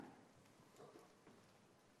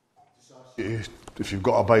If you've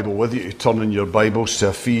got a Bible with you, to turn in your Bibles to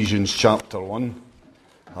Ephesians chapter 1.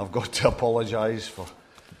 I've got to apologise for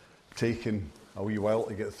taking a wee while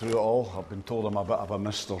to get through it all. I've been told I'm a bit of a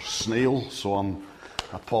Mr. Snail, so I'm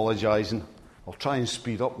apologising. I'll try and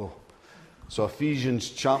speed up though. So Ephesians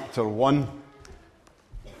chapter 1,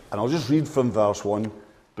 and I'll just read from verse 1.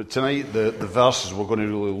 But tonight the verses we're going to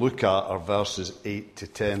really look at are verses 8 to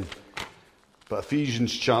 10. But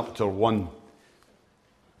Ephesians chapter 1,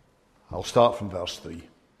 I'll start from verse 3.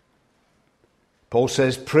 Paul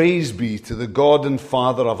says, "Praise be to the God and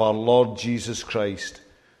Father of our Lord Jesus Christ,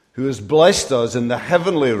 who has blessed us in the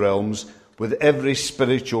heavenly realms with every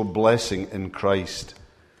spiritual blessing in Christ.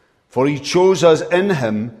 For he chose us in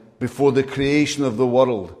him before the creation of the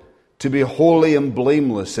world, to be holy and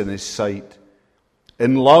blameless in his sight.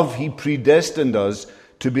 In love he predestined us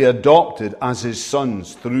to be adopted as his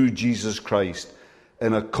sons through Jesus Christ,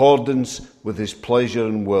 in accordance with his pleasure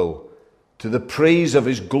and will, to the praise of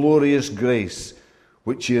his glorious grace,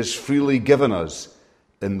 which he has freely given us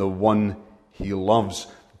in the one he loves."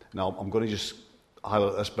 Now, I'm going to just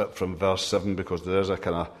highlight this bit from verse 7 because there is a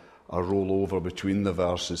kind of a rollover between the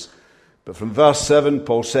verses. But from verse 7,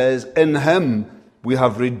 Paul says, "In him we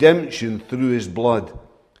have redemption through his blood,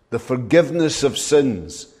 the forgiveness of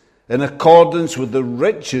sins, in accordance with the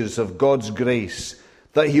riches of God's grace,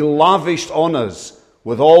 that he lavished on us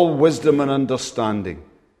with all wisdom and understanding.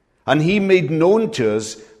 And he made known to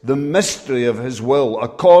us the mystery of his will,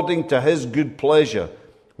 according to his good pleasure,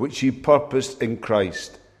 which he purposed in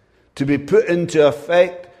Christ, to be put into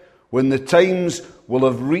effect when the times will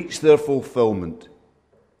have reached their fulfillment,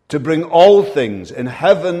 to bring all things in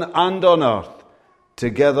heaven and on earth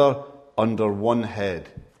together under one head,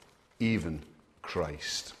 even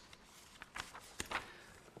Christ."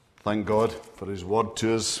 Thank God for his word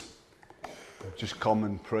to us. Just come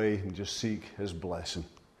and pray and just seek his blessing.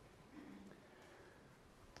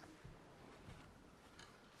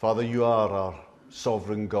 Father, you are our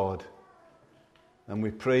sovereign God, and we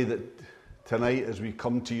pray that tonight as we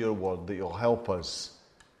come to your word that you'll help us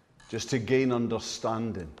just to gain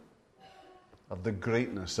understanding of the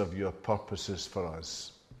greatness of your purposes for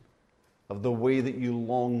us, of the way that you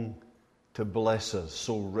long to bless us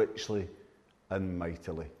so richly and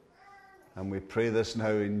mightily. And we pray this now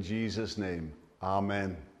in Jesus' name.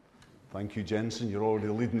 Amen. Thank you, Jensen. You're already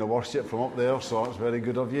leading the worship from up there, so that's very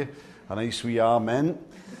good of you. A nice wee amen.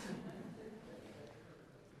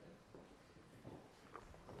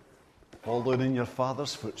 Following in your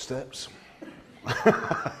father's footsteps.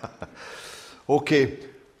 Okay,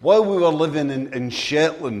 while we were living in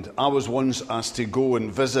Shetland, I was once asked to go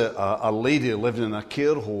and visit a lady living in a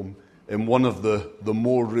care home in one of the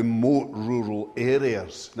more remote rural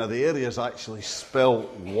areas. Now, the area is actually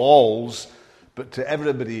spelt Walls, but to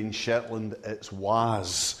everybody in Shetland, it's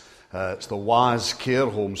Waz. It's the Waz care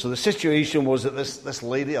home. So the situation was that this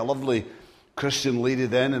lady, a lovely Christian lady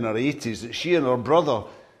then in her 80s, that she and her brother,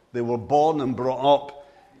 they were born and brought up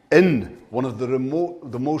in one of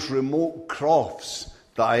the most remote crofts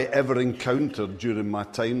that I ever encountered during my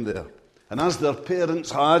time there. And as their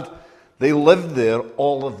parents had, they lived there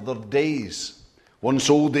all of their days. Once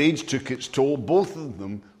old age took its toll, both of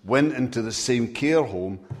them went into the same care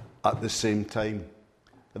home at the same time.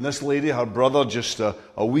 And this lady, her brother, just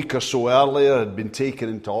a week or so earlier, had been taken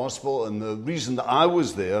into hospital. And the reason that I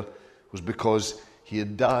was there was because he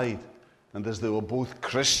had died. And as they were both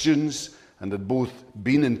Christians and had both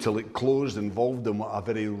been, until it closed, involved in a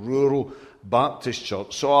very rural Baptist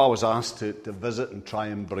church, so I was asked to visit and try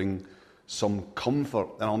and bring some comfort.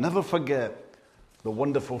 And I'll never forget the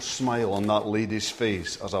wonderful smile on that lady's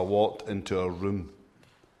face as I walked into her room.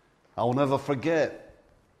 I'll never forget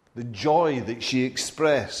the joy that she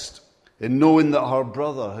expressed in knowing that her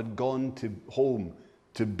brother had gone home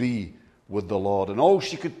to be with the Lord. And all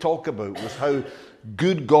she could talk about was how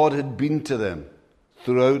good God had been to them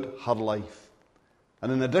throughout her life.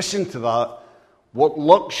 And in addition to that, what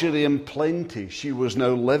luxury and plenty she was now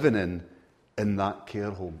living in that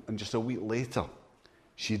care home. And just a week later,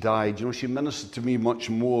 she died. You know, she ministered to me much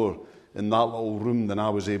more in that little room than I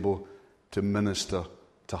was able to minister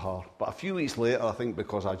to her. But a few weeks later, I think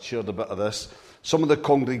because I'd shared a bit of this, some of the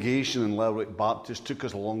congregation in Lerwick Baptist took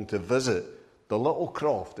us along to visit the little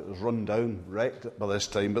croft. It was run down, wrecked by this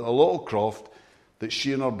time, but the little croft that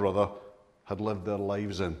she and her brother had lived their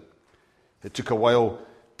lives in. It took a while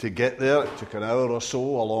to get there. It took an hour or so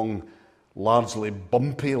along largely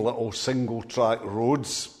bumpy little single-track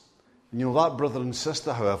roads. And you know, that brother and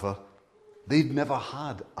sister, however, they'd never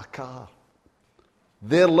had a car.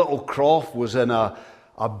 Their little croft was in a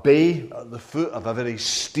bay at the foot of a very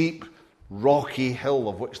steep, rocky hill,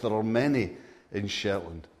 of which there are many in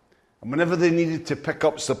Shetland. And whenever they needed to pick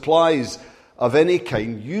up supplies of any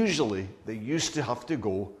kind, usually they used to have to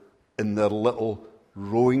go in their little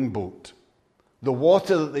rowing boat. The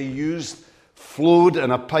water that they used flowed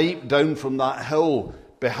in a pipe down from that hill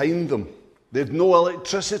behind them. They had no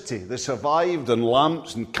electricity. They survived on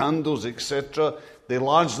lamps and candles, etc. They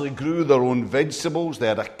largely grew their own vegetables. They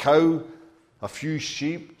had a cow, a few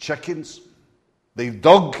sheep, chickens. They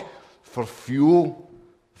dug for fuel,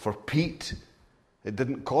 for peat. It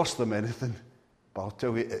didn't cost them anything, but I'll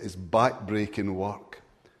tell you, it is back-breaking work.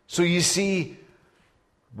 So you see,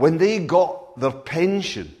 when they got their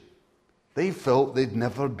pension, they felt they'd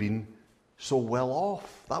never been so well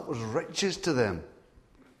off. That was riches to them.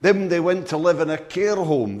 Then they went to live in a care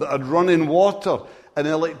home that had running water and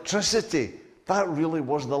electricity. That really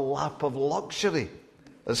was the lap of luxury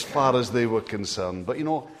as far as they were concerned. But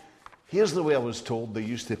here's the way I was told they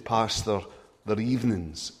used to pass their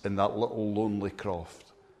evenings in that little lonely croft.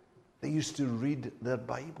 They used to read their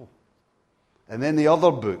Bible and any other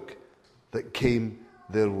book that came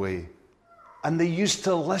their way. And they used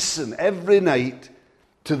to listen every night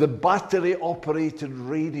to the battery-operated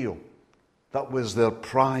radio. That was their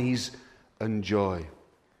prize and joy.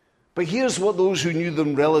 But here's what those who knew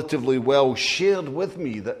them relatively well shared with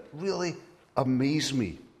me that really amazed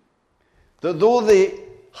me. That though they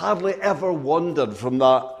hardly ever wandered from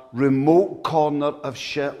that remote corner of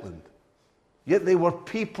Shetland, yet they were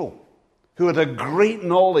people who had a great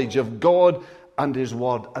knowledge of God and His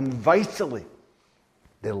Word, and vitally,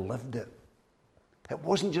 they lived it. It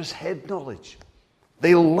wasn't just head knowledge.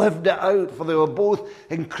 They lived it out, for they were both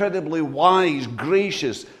incredibly wise,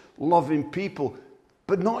 gracious, loving people.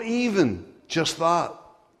 But not even just that.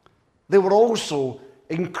 They were also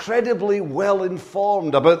incredibly well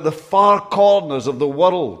informed about the far corners of the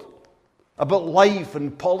world, about life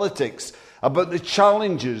and politics, about the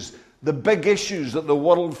challenges, the big issues that the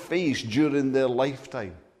world faced during their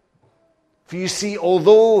lifetime. For you see,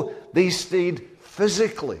 although they stayed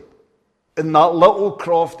physically in that little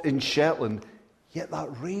croft in Shetland, yet that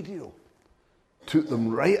radio took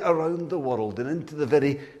them right around the world and into the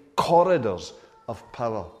very corridors of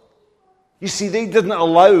power. You see, they didn't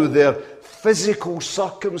allow their physical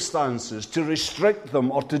circumstances to restrict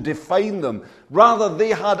them or to define them. Rather, they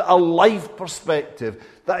had a life perspective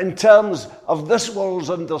that, in terms of this world's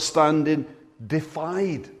understanding,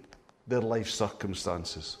 defied their life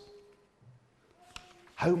circumstances.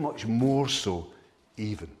 How much more so,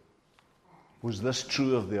 even, was this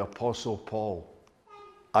true of the Apostle Paul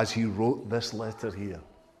as he wrote this letter here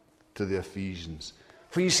to the Ephesians?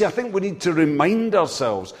 For you see, I think we need to remind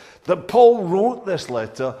ourselves that Paul wrote this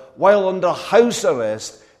letter while under house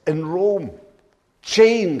arrest in Rome,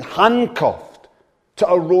 chained, handcuffed to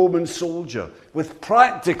a Roman soldier, with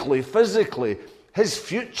practically, physically, his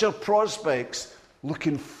future prospects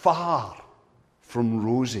looking far from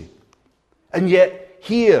rosy. And yet,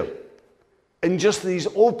 here, in just these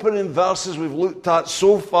opening verses we've looked at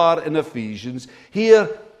so far in Ephesians,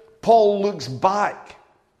 here Paul looks back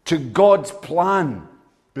to God's plan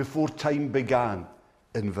before time began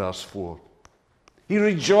in verse 4. He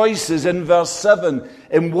rejoices in verse 7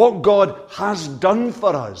 in what God has done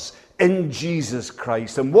for us in Jesus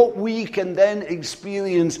Christ and what we can then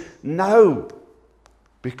experience now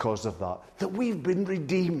because of that we've been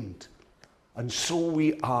redeemed and so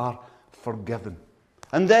we are forgiven.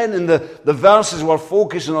 And then in the verses we're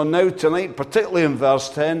focusing on now tonight, particularly in verse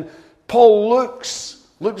 10, Paul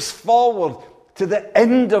looks forward to the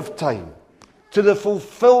end of time, to the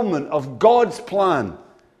fulfillment of God's plan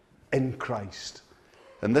in Christ.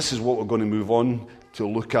 And this is what we're going to move on to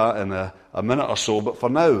look at in a minute or so. But for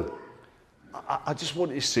now, I just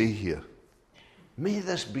want to say here, may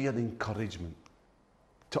this be an encouragement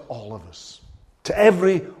to all of us, to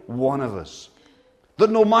every one of us, that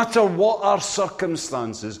no matter what our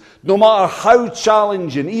circumstances, no matter how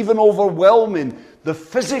challenging, even overwhelming the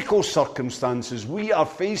physical circumstances we are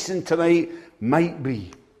facing tonight might be,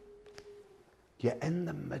 yet in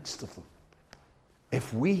the midst of them,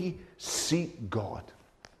 if we seek God,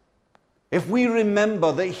 if we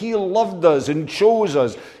remember that He loved us and chose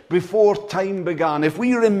us before time began, if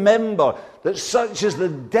we remember that such is the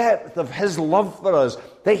depth of His love for us,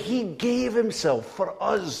 that He gave Himself for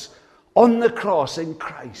us on the cross in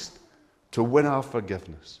Christ to win our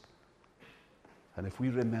forgiveness. And if we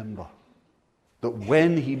remember that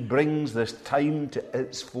when He brings this time to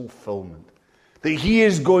its fulfillment, that He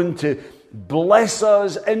is going to bless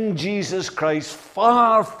us in Jesus Christ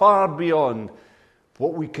far, far beyond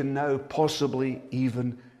what we can now possibly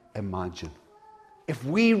even imagine. If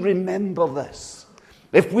we remember this,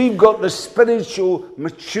 if we've got the spiritual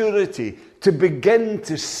maturity to begin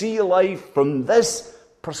to see life from this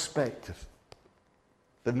perspective,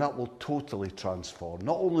 then that will totally transform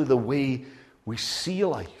not only the way we see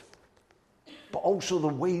life, but also the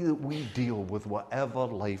way that we deal with whatever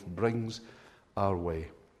life brings our way.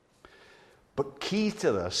 But key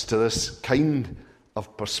to this kind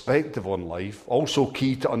of perspective on life, also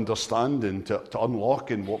key to understanding, to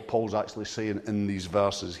unlocking what Paul's actually saying in these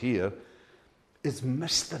verses here, is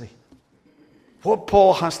mystery. What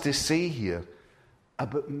Paul has to say here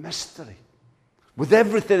about mystery, with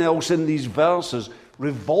everything else in these verses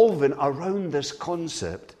revolving around this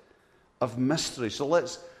concept of mystery. So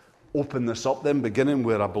let's open this up then, beginning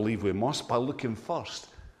where I believe we must, by looking first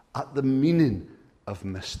at the meaning of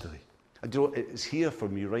mystery. And you know, it's here for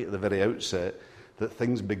me right at the very outset that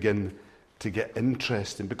things begin to get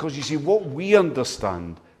interesting. Because you see, what we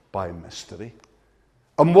understand by mystery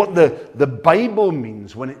and what the Bible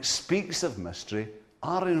means when it speaks of mystery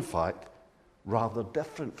are in fact rather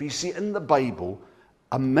different. For you see, in the Bible,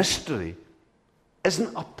 a mystery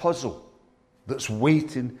isn't a puzzle that's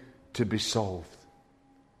waiting to be solved.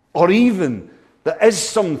 Or even that is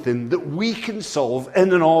something that we can solve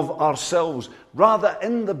in and of ourselves. Rather,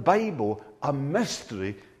 in the Bible, a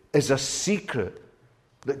mystery is a secret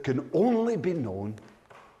that can only be known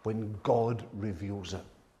when God reveals it.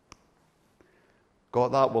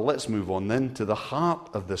 Got that? Well, let's move on then to the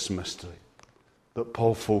heart of this mystery that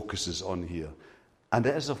Paul focuses on here. And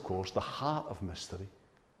it is, of course, the heart of mystery,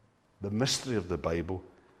 the mystery of the Bible,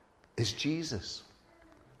 is Jesus.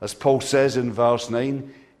 As Paul says in verse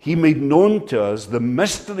 9, he made known to us the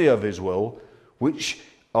mystery of his will,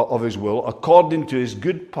 according to his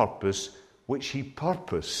good purpose, which he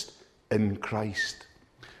purposed in Christ.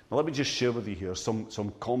 Now let me just share with you here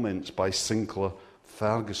some comments by Sinclair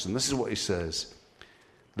Ferguson. This is what he says.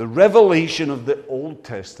 The revelation of the Old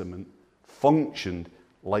Testament functioned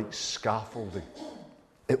like scaffolding.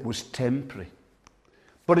 It was temporary.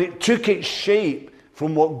 But it took its shape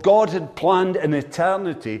from what God had planned in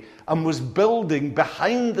eternity and was building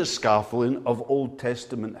behind the scaffolding of Old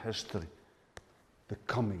Testament history. The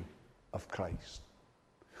coming of Christ.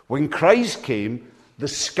 When Christ came, the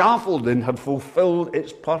scaffolding had fulfilled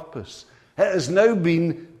its purpose. It has now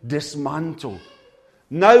been dismantled.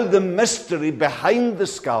 Now the mystery behind the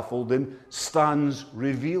scaffolding stands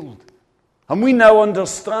revealed. And we now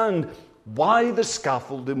understand why the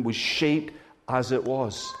scaffolding was shaped as it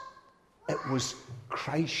was. It was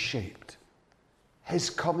Christ-shaped. His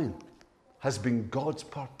coming has been God's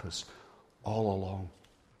purpose all along.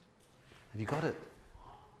 Have you got it?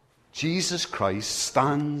 Jesus Christ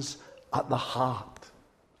stands at the heart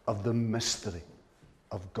of the mystery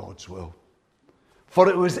of God's will. For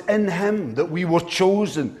it was in him that we were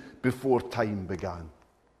chosen before time began.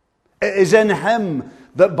 It is in him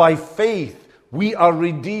that by faith we are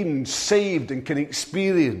redeemed, saved, and can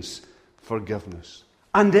experience forgiveness.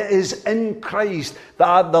 And it is in Christ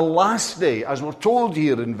that at the last day, as we're told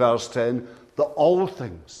here in verse 10, that all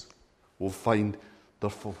things will find their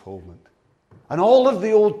fulfillment. And all of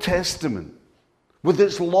the Old Testament, with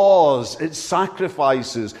its laws, its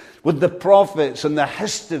sacrifices, with the prophets and the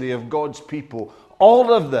history of God's people,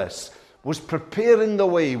 all of this was preparing the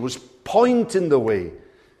way, was pointing the way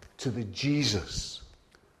to the Jesus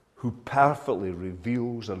who perfectly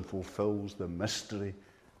reveals and fulfills the mystery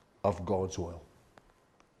of God's will.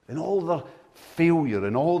 In all the failure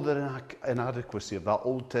and all the inadequacy of that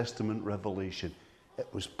Old Testament revelation, it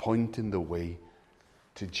was pointing the way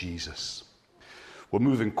to Jesus. We're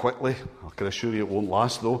moving quickly. I can assure you it won't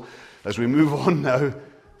last though. As we move on now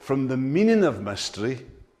from the meaning of mystery,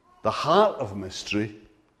 the heart of mystery,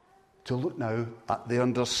 to look now at the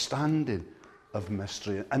understanding of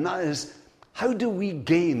mystery. And that is, how do we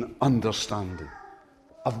gain understanding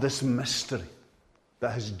of this mystery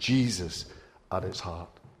that has Jesus at its heart?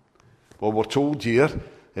 Well, we're told here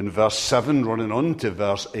in verse 7, running on to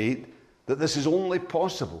verse 8, that this is only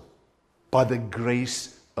possible by the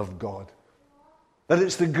grace of God. That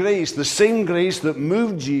it's the grace, the same grace that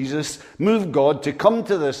moved God to come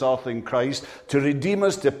to this earth in Christ, to redeem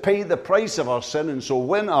us, to pay the price of our sin and so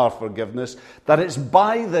win our forgiveness, that it's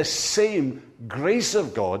by the same grace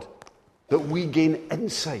of God that we gain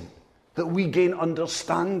insight, that we gain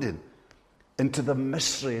understanding into the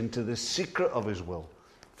mystery, into the secret of his will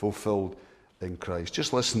fulfilled in Christ.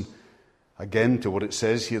 Just listen again to what it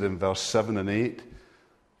says here in verse 7 and 8.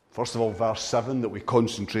 First of all, verse 7 that we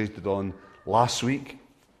concentrated on last week.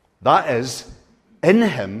 That is, in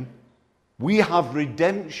him we have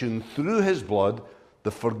redemption through his blood, the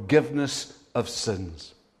forgiveness of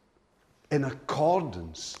sins, in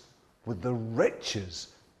accordance with the riches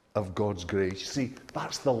of God's grace. See,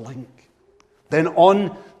 that's the link. Then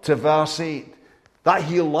on to verse 8, that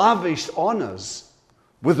he lavished on us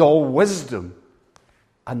with all wisdom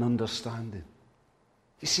and understanding.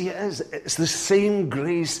 You see, it's the same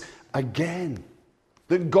grace again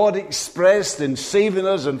that God expressed in saving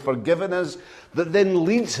us and forgiving us that then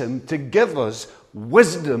leads him to give us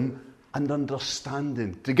wisdom and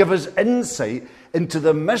understanding, to give us insight into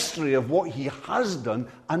the mystery of what he has done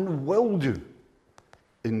and will do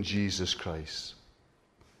in Jesus Christ.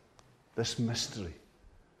 This mystery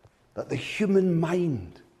that the human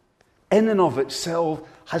mind, in and of itself,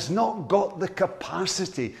 has not got the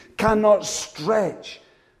capacity, cannot stretch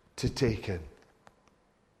to take in.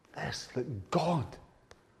 This, that God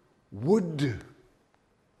would do,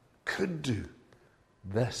 could do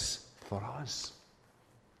this for us.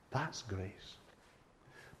 That's grace.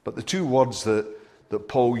 But the two words that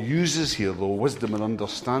Paul uses here, though, wisdom and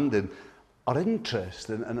understanding, are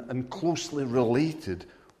interesting and closely related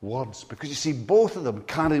words. Because you see, both of them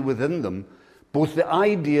carry within them both the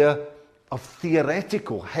idea of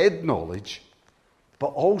theoretical head knowledge, but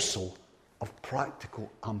also of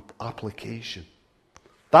practical application.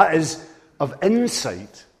 That is, of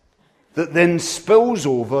insight that then spills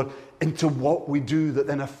over into what we do, that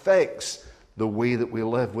then affects the way that we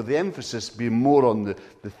live, with the emphasis being more on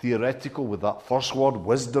the theoretical with that first word,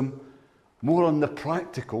 wisdom, more on the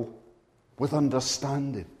practical with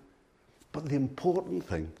understanding. But the important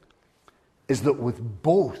thing is that with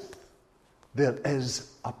both there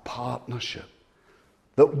is a partnership.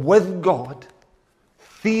 That with God,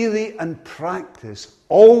 theory and practice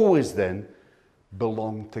always then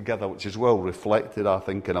belong together, which is well reflected, I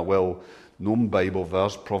think, in a well-known Bible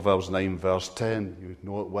verse, Proverbs 9, verse 10. You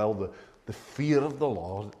know it well. The fear of the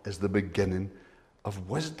Lord is the beginning of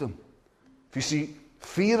wisdom. If you see,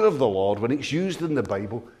 fear of the Lord, when it's used in the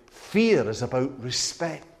Bible, fear is about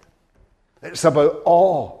respect. It's about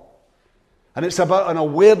awe. And it's about an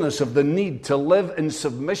awareness of the need to live in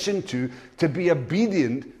submission to be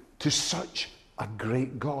obedient to such a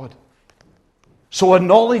great God. So a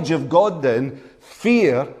knowledge of God then,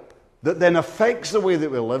 fear that then affects the way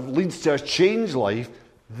that we live, leads to a changed life.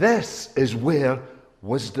 This is where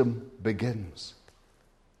wisdom begins.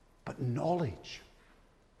 But knowledge,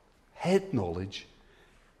 head knowledge,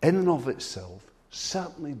 in and of itself,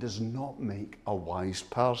 certainly does not make a wise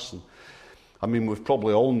person. I mean, we've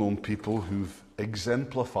probably all known people who've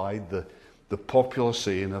exemplified the popular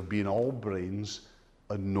saying of being all brains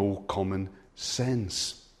and no common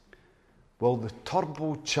sense. Well, the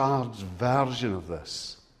turbocharged version of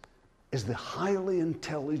this is the highly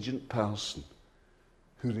intelligent person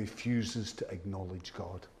who refuses to acknowledge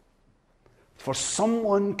God. For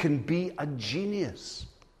someone can be a genius,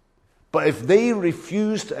 but if they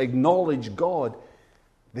refuse to acknowledge God,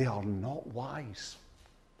 they are not wise.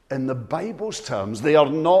 In the Bible's terms, they are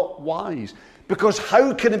not wise. Because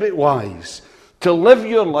how can it be wise to live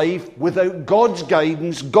your life without God's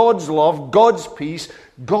guidance, God's love, God's peace,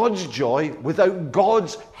 God's joy, without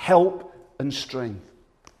God's help and strength?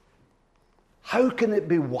 How can it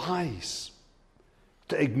be wise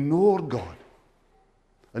to ignore God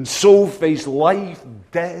and so face life,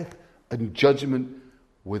 death, and judgment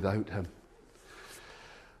without him?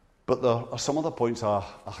 But there are some other points I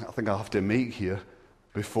think I have to make here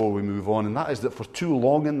before we move on, and that is that for too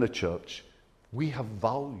long in the church, we have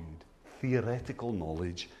valued theoretical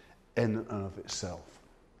knowledge in and of itself.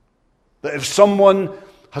 That if someone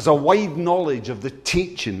has a wide knowledge of the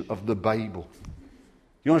teaching of the Bible,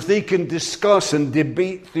 you know, if they can discuss and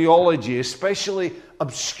debate theology, especially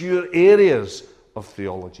obscure areas of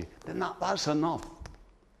theology, then that's enough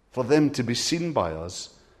for them to be seen by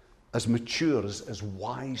us as mature, as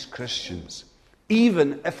wise Christians,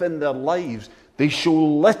 even if in their lives they show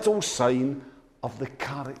little sign of the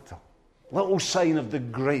character, little sign of the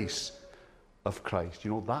grace of Christ.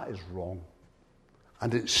 You know, that is wrong.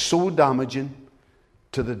 And it's so damaging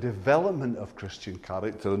to the development of Christian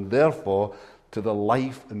character and therefore to the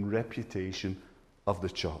life and reputation of the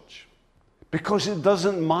church. Because it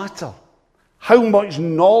doesn't matter how much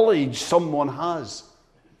knowledge someone has.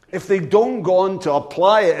 If they don't go on to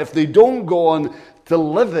apply it, if they don't go on to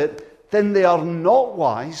live it, then they are not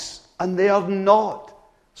wise and they are not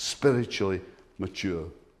spiritually mature.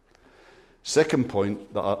 Second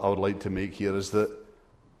point that I would like to make here is that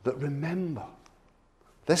remember,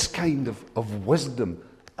 this kind of wisdom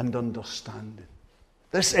and understanding,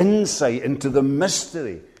 this insight into the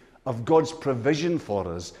mystery of God's provision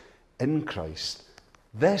for us in Christ,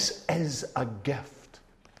 this is a gift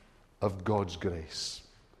of God's grace.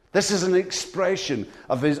 This is an expression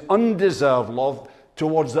of his undeserved love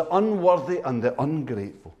towards the unworthy and the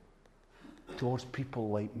ungrateful, towards people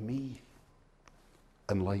like me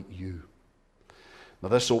and like you. Now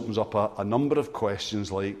this opens up a number of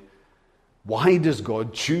questions like, Why does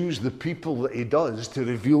God choose the people that he does to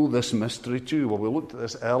reveal this mystery to? Well, we looked at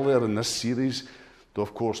this earlier in this series, though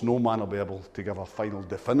of course no man will be able to give a final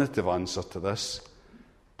definitive answer to this.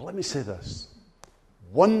 But let me say this.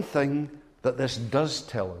 One thing that this does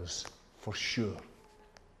tell us for sure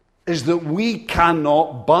is that we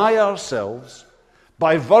cannot by ourselves,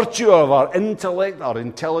 by virtue of our intellect, our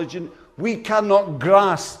intelligence, we cannot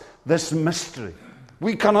grasp this mystery.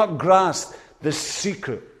 We cannot grasp this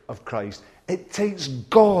secret of Christ. It takes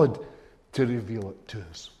God to reveal it to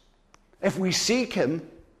us. If we seek him,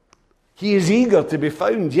 he is eager to be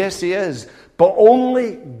found. Yes, he is. But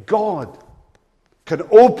only God can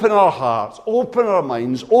open our hearts, open our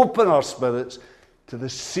minds, open our spirits to the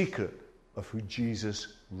secret of who Jesus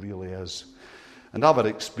really is. And I've had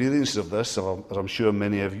experience of this, as I'm sure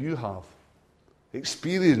many of you have.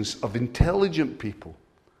 Experience of intelligent people,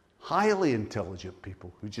 highly intelligent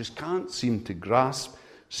people, who just can't seem to grasp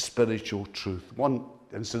spiritual truth. One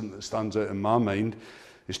incident that stands out in my mind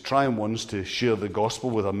is trying once to share the gospel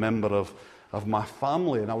with a member of my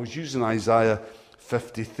family, and I was using Isaiah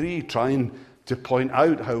 53, trying to point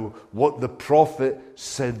out how what the prophet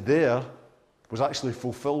said there was actually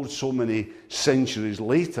fulfilled so many centuries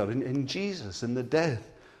later in Jesus, in the death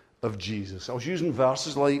of Jesus. I was using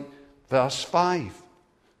verses like verse 5.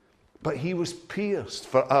 But he was pierced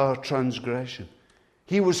for our transgression.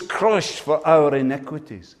 He was crushed for our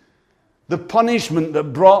iniquities. The punishment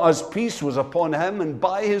that brought us peace was upon him, and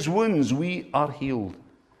by his wounds we are healed.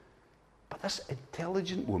 But this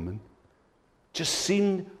intelligent woman just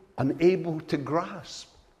seemed unable to grasp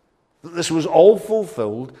that this was all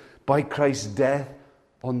fulfilled by Christ's death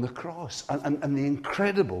on the cross, and the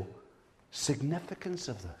incredible significance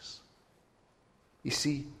of this. You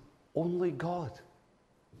see, only God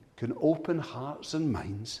can open hearts and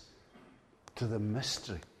minds to the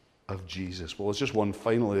mystery of Jesus. Well, there's just one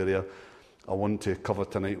final area I want to cover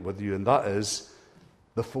tonight with you, and that is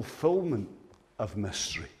the fulfillment of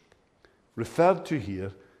mystery, referred to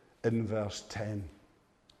here in verse 10.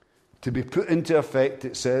 To be put into effect,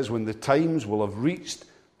 it says, when the times will have reached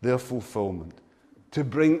their fulfillment, to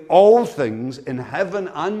bring all things in heaven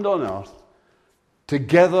and on earth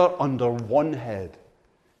together under one head,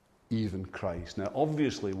 even Christ. Now,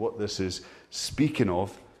 obviously, what this is speaking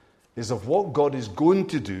of is of what God is going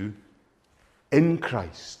to do in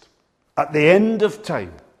Christ at the end of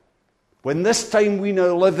time, when this time we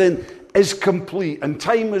now live in is complete, and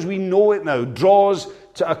time as we know it now draws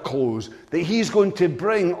to a close, that he's going to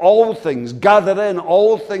bring all things, gather in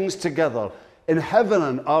all things together in heaven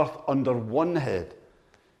and earth under one head,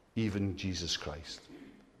 even Jesus Christ.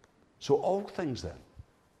 So all things then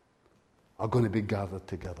are going to be gathered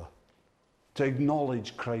together to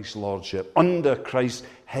acknowledge Christ's lordship, under Christ's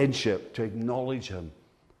headship, to acknowledge him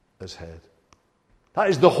as head. That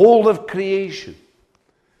is the whole of creation.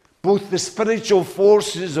 Both the spiritual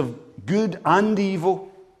forces of good and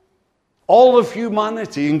evil, all of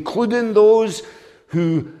humanity, including those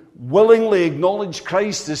who willingly acknowledge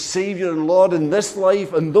Christ as Savior and Lord in this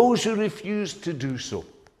life, and those who refuse to do so,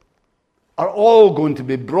 are all going to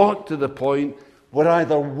be brought to the point where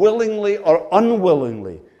either willingly or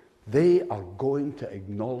unwillingly they are going to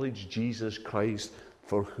acknowledge Jesus Christ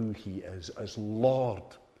for who he is, as Lord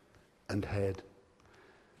and head.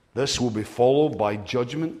 This will be followed by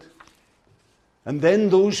judgment. And then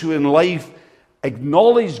those who in life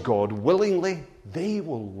acknowledge God willingly, they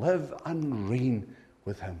will live and reign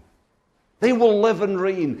with him. They will live and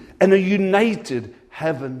reign in a united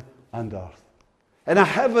heaven and earth. In a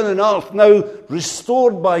heaven and earth now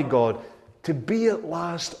restored by God to be at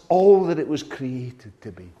last all that it was created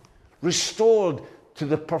to be. Restored to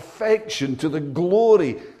the perfection, to the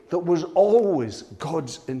glory that was always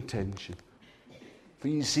God's intention. For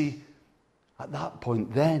you see, at that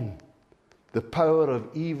point then, the power of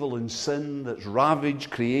evil and sin that's ravaged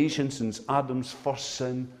creation since Adam's first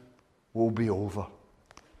sin will be over.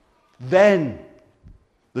 Then,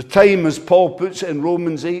 the time, as Paul puts it in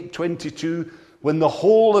Romans 8:22, when the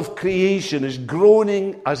whole of creation is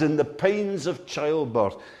groaning as in the pains of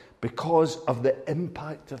childbirth because of the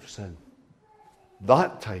impact of sin,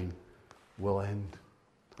 that time will end.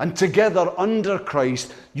 And together under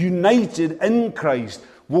Christ, united in Christ,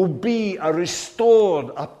 will be a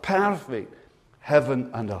restored, a perfect heaven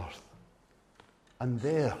and earth. And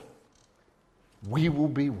there, we will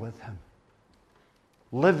be with him,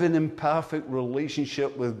 living in perfect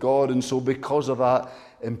relationship with God, and so because of that,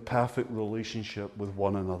 in perfect relationship with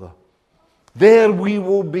one another. There we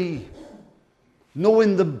will be,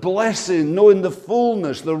 knowing the blessing, knowing the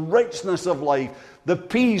fullness, the richness of life, the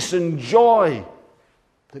peace and joy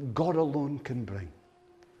that God alone can bring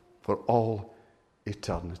for all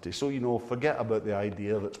eternity. So, forget about the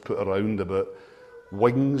idea that's put around about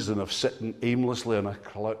wings and of sitting aimlessly on a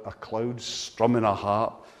cloud strumming a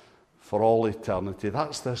harp for all eternity.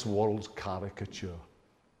 That's this world's caricature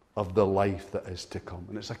of the life that is to come.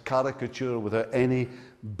 And it's a caricature without any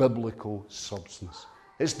biblical substance.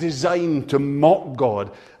 It's designed to mock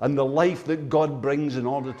God and the life that God brings in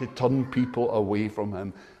order to turn people away from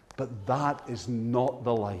him. But that is not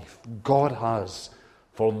the life God has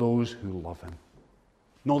for those who love him.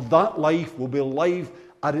 No, that life will be life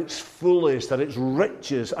at its fullest, at its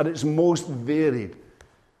richest, at its most varied.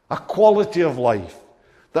 A quality of life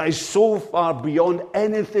that is so far beyond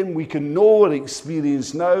anything we can know or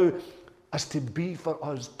experience now as to be for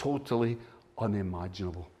us totally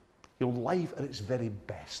unimaginable. Life at its very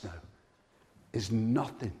best now is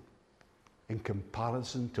nothing in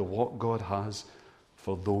comparison to what God has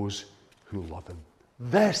for those who love him.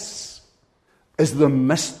 This is the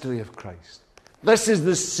mystery of Christ. This is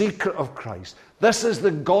the secret of Christ. This is the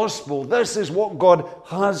gospel. This is what God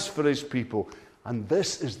has for his people. And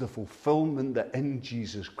this is the fulfillment that in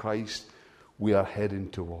Jesus Christ we are heading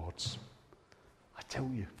towards. I tell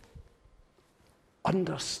you,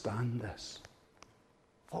 understand this.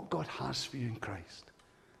 What God has for you in Christ.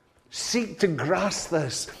 Seek to grasp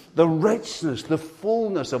this, the richness, the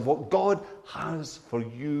fullness of what God has for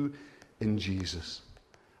you in Jesus.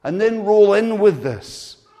 And then roll in with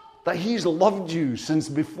this, that he's loved you since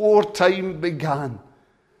before time began.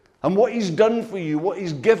 And what he's done for you, what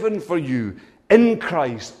he's given for you in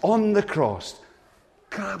Christ on the cross.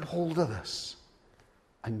 Grab hold of this.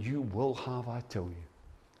 And you will have, I tell you,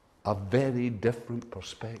 a very different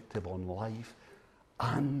perspective on life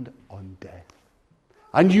and on death.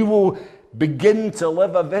 And you will begin to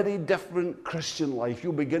live a very different Christian life.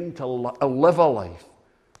 You'll begin to live a life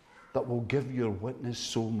that will give your witness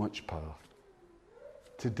so much power.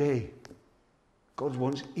 Today, God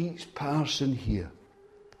wants each person here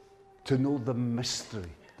to know the mystery,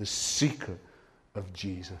 the secret of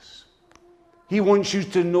Jesus. He wants you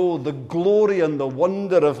to know the glory and the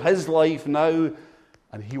wonder of his life now,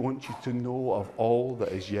 and he wants you to know of all that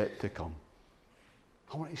is yet to come.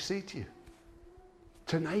 I want to say to you,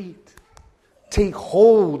 tonight, take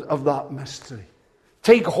hold of that mystery.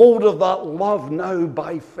 Take hold of that love now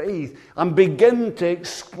by faith and begin to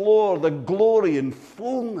explore the glory and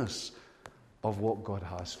fullness of what God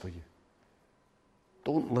has for you.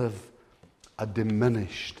 Don't live a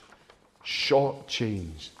diminished,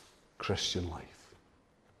 short-changed Christian life.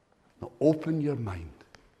 Now open your mind,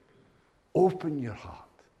 open your heart,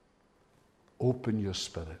 open your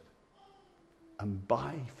spirit, and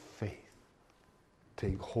by faith,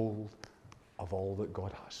 take hold of all that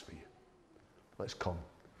God has for you. Let's come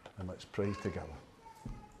and let's pray together.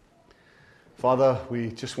 Father, we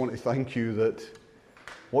just want to thank you that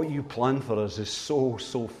what you plan for us is so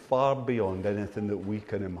far beyond anything that we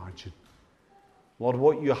can imagine. Lord,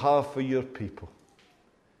 what you have for your people,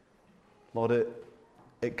 Lord,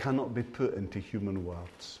 it cannot be put into human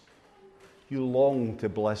words. You long to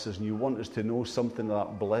bless us and you want us to know something of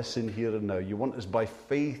that blessing here and now. You want us by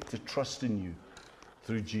faith to trust in you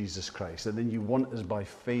through Jesus Christ. And then you want us by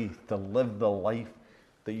faith to live the life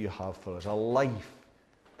that you have for us. A life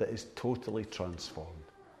that is totally transformed.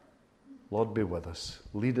 Lord, be with us.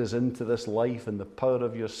 Lead us into this life in the power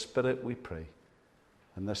of your Spirit, we pray.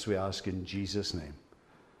 And this we ask in Jesus' name.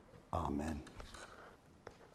 Amen.